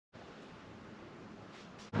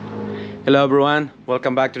Hello everyone,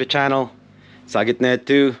 welcome back to the channel. Sagitnet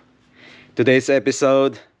 2. Today's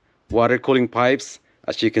episode, water cooling pipes.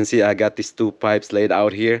 As you can see, I got these two pipes laid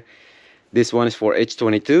out here. This one is for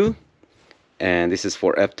H22 and this is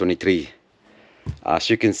for F23. As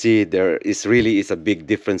you can see, there really is a big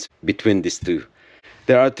difference between these two.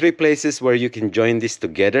 There are three places where you can join this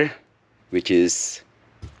together, which is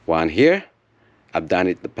one here. I've done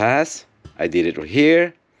it in the past. I did it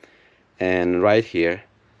here and right here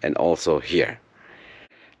and also here.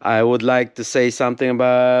 I would like to say something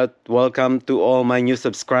about welcome to all my new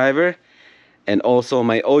subscriber and also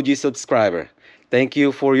my OG subscriber. Thank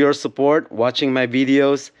you for your support, watching my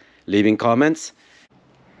videos, leaving comments.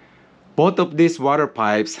 Both of these water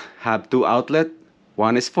pipes have two outlets.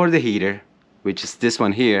 One is for the heater, which is this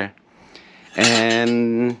one here,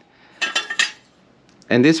 and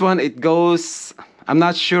this one, it goes, I'm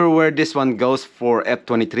not sure where this one goes for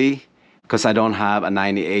F23 because I don't have a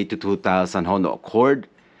 98 to 2000 Honda Accord,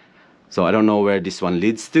 so I don't know where this one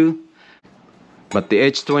leads to. But the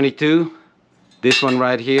H22, this one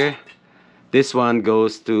right here, this one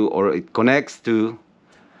goes to, or it connects to,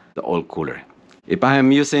 the oil cooler. If I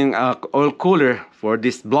am using an oil cooler for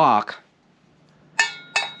this block,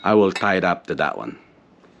 I will tie it up to that one,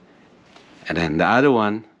 and then the other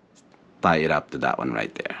one, tie it up to that one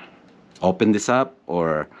right there. Open this up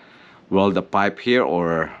or weld the pipe here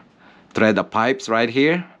or thread the pipes right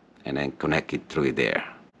here and then connect it through there.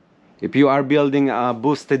 If you are building a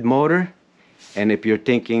boosted motor and if you're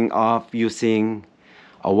thinking of using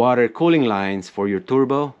a water cooling lines for your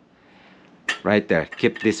turbo, right there,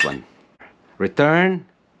 keep this one. Return,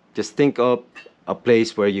 just think of a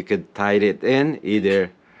place where you could tie it in,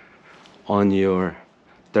 either on your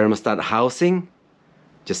thermostat housing,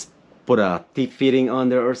 just put a T-fitting on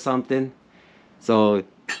there or something. So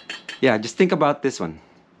yeah, just think about this one.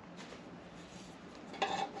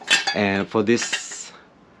 And for this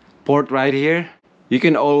port right here, you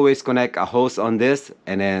can always connect a hose on this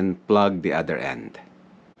and then plug the other end.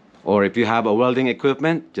 Or if you have a welding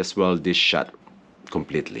equipment, just weld this shut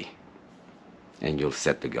completely and you're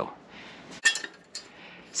set to go.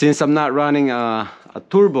 Since I'm not running a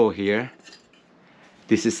turbo here,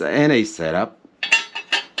 this is an NA setup,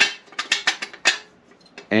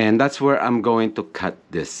 and that's where I'm going to cut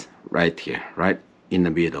this right here, right in the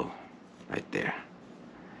middle, right there.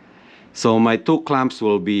 So my two clamps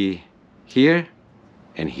will be here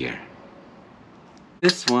and here.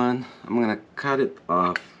 This one, I'm gonna cut it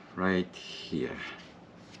off right here.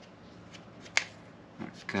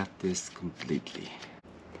 Cut this completely.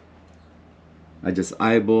 I just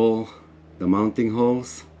eyeball the mounting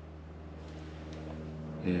holes,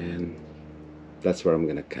 and that's where I'm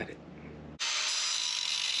gonna cut it.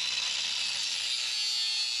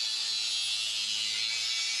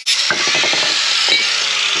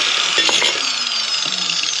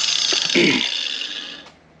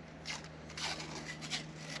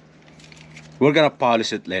 We're gonna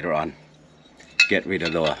polish it later on, get rid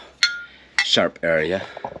of the sharp area.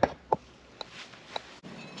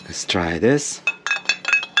 Let's try this.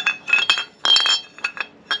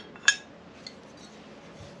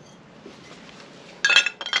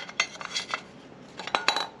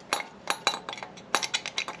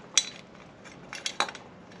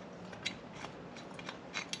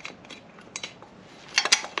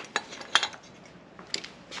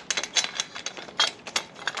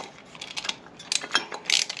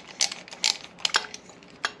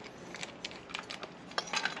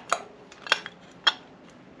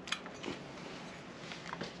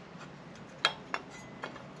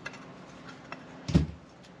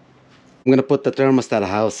 I'm gonna put the thermostat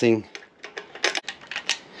housing.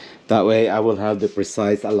 That way I will have the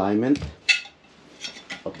precise alignment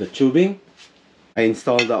of the tubing. I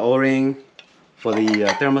installed the O-ring for the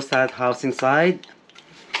thermostat housing side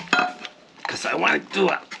because I wanted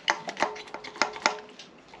to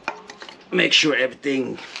make sure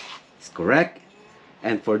everything is correct.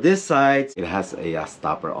 And for this side, it has a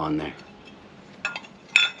stopper on there,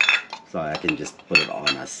 so I can just put it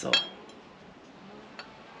on as so.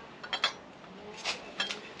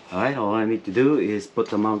 Alright, all I need to do is put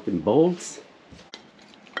the mounting bolts.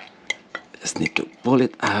 Just need to pull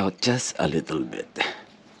it out just a little bit.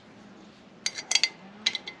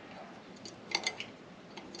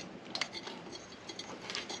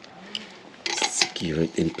 Secure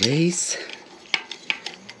it in place.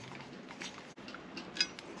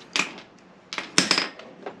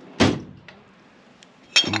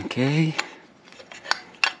 Okay.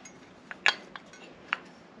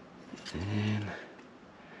 And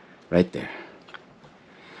right there.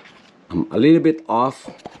 I'm a little bit off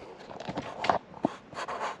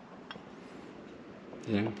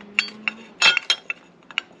there.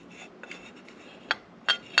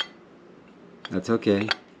 That's okay.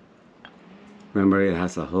 Remember, it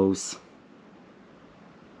has a hose.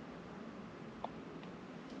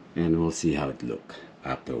 And we'll see how it looks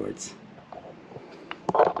afterwards.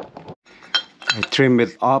 I trim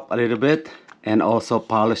it up a little bit and also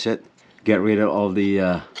polish it. Get rid of all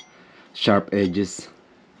the sharp edges.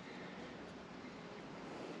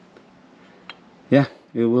 Yeah,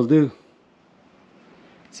 it will do.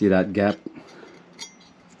 See that gap?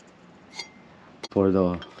 For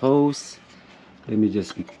the hose, let me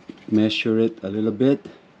just measure it a little bit.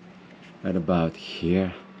 Right about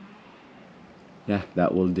here. Yeah,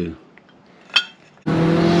 that will do.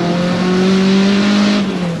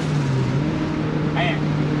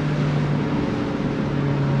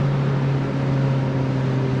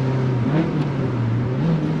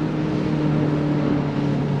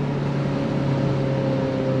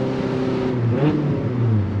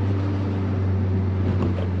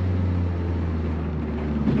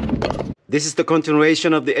 This is the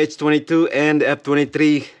continuation of the H22 and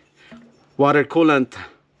F23 water coolant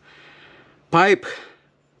pipe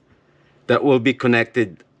that will be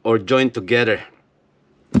connected or joined together.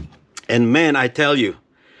 And man, I tell you,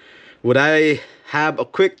 would I have a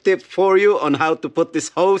quick tip for you on how to put this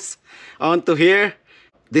hose onto here?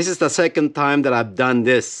 This is the second time that I've done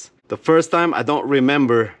this. The first time, I don't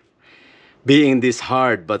remember being this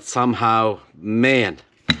hard, but somehow, man,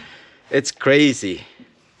 it's crazy.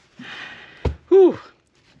 Whew.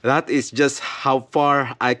 That is just how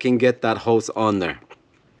far I can get that hose on there.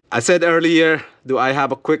 I said earlier, do I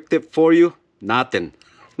have a quick tip for you? Nothing.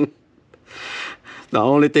 The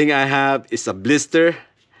only thing I have is a blister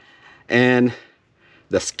and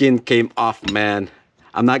the skin came off, man.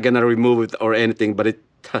 I'm not gonna remove it or anything, but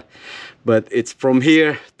it's from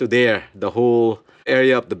here to there, the whole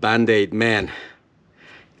area of the band-aid, man.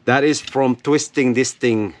 That is from twisting this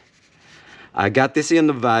thing. I got this in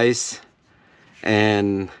the vise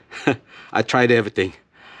and I tried everything.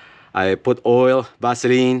 I put oil,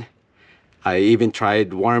 Vaseline. I even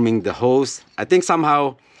tried warming the hose. I think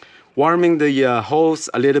somehow warming the hose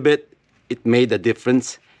a little bit, it made a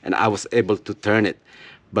difference and I was able to turn it.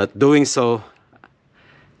 But doing so,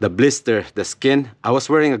 the blister, the skin, I was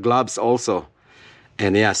wearing gloves also.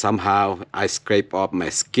 And yeah, somehow I scraped off my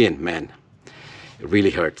skin, man. It really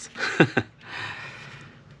hurts.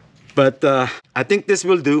 But I think this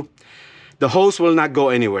will do. The hose will not go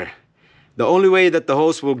anywhere. The only way that the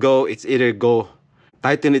hose will go, it's either go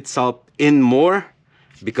tighten itself in more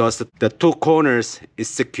because the two corners is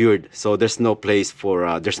secured. So there's no place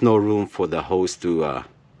for, there's no room for the hose to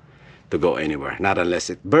go anywhere. Not unless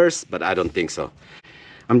it bursts, but I don't think so.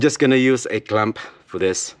 I'm just gonna use a clamp for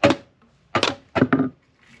this.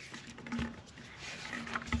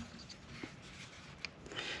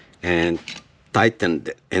 And tighten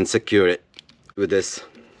and secure it with this.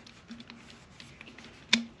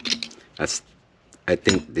 I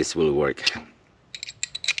think this will work.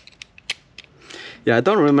 Yeah, I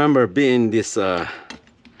don't remember being this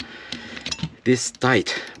this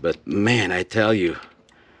tight, but man, I tell you,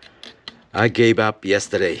 I gave up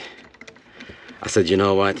yesterday. I said, you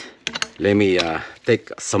know what? Let me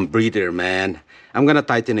take some breather, man. I'm gonna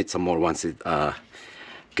tighten it some more once it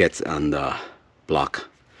gets on the block.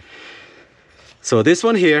 So this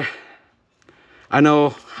one here, I know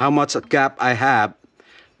how much a gap I have,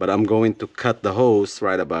 but I'm going to cut the hose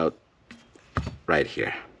right about right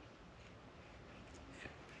here.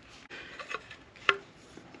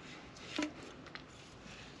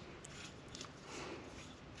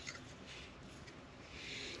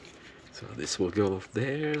 So this will go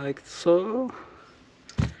there like so.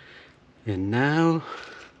 And now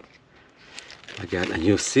I got a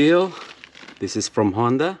new seal. This is from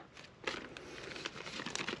Honda.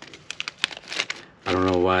 I don't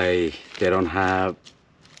know why they don't have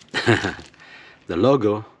the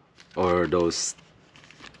logo or those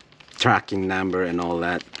tracking number and all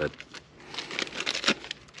that, but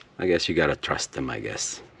I guess you gotta trust them, I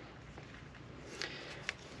guess.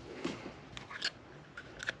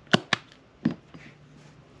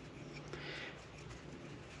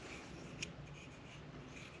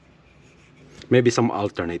 Maybe some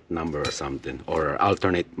alternate number or something, or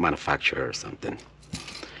alternate manufacturer or something.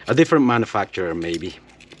 A different manufacturer maybe.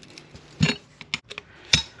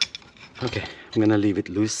 Okay, I'm gonna leave it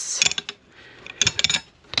loose.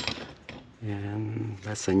 And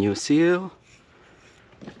that's a new seal.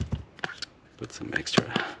 Put some extra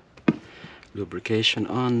lubrication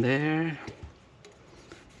on there.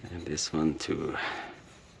 And this one too.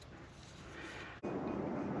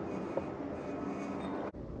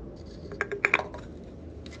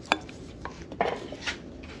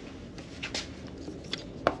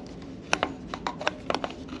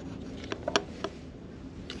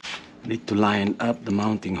 Need to line up the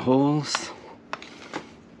mounting holes.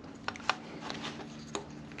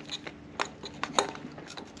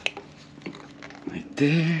 Right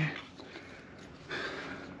there.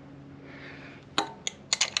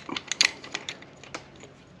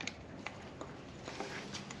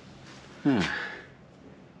 Huh.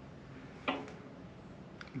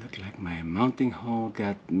 Look like my mounting hole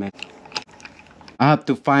got met. I have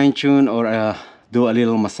to fine tune or do a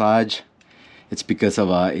little massage. It's because of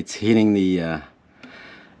it's hitting the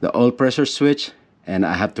oil pressure switch, and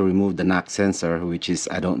I have to remove the knock sensor, which is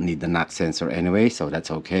I don't need the knock sensor anyway, so that's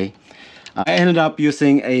okay. I ended up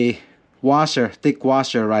using a washer, thick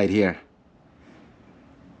washer right here.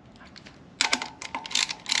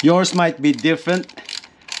 Yours might be different.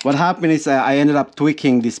 What happened is I ended up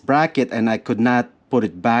tweaking this bracket and I could not put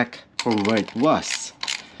it back from where it was.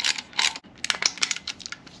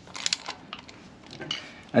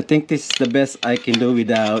 I think this is the best I can do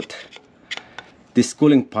without this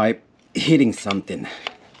cooling pipe hitting something.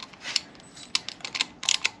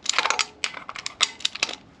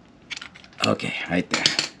 Okay, right there.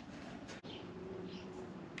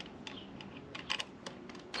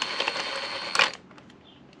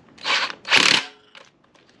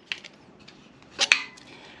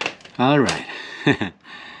 All right.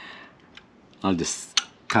 I'll just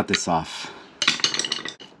cut this off.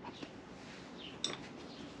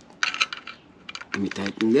 Let me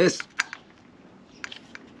tighten this.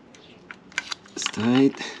 It's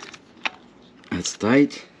tight. That's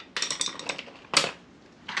tight.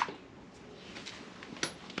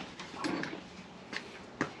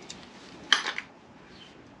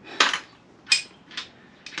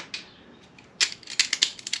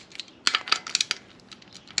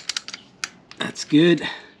 That's good.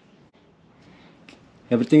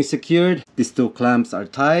 Everything's secured. These two clamps are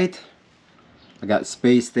tight. I got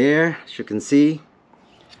space there, as you can see.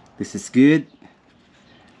 This is good.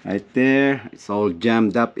 Right there. It's all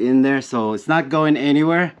jammed up in there, so it's not going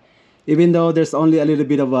anywhere. Even though there's only a little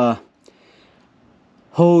bit of a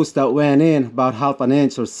hose that went in, about ½ an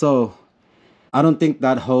inch or so. I don't think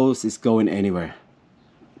that hose is going anywhere.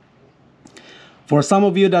 For some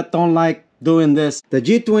of you that don't like doing this, the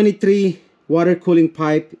G23 water cooling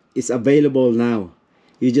pipe is available now.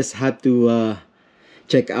 You just have to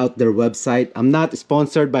check out their website. I'm not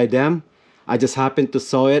sponsored by them. I just happened to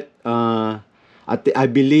saw it. I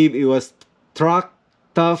believe it was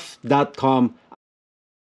trucktough.com.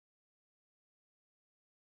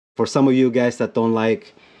 For some of you guys that don't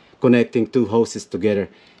like connecting two hoses together,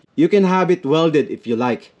 you can have it welded if you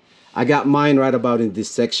like. I got mine right about in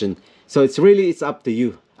this section. So it's up to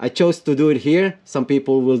you. I chose to do it here. Some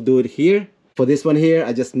people will do it here. For this one here,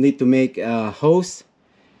 I just need to make a hose,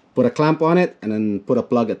 put a clamp on it, and then put a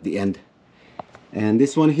plug at the end. And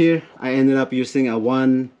this one here, I ended up using a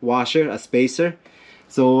one washer, a spacer.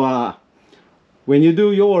 So when you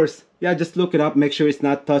do yours, yeah, just look it up, make sure it's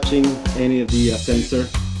not touching any of the sensor.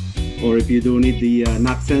 Or if you do need the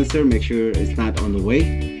knock sensor, make sure it's not on the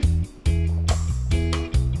way.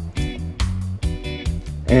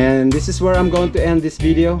 And this is where I'm going to end this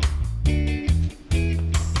video.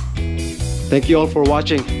 Thank you all for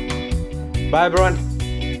watching. Bye everyone.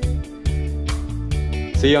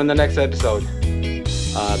 See you on the next episode.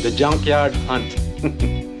 The junkyard hunt.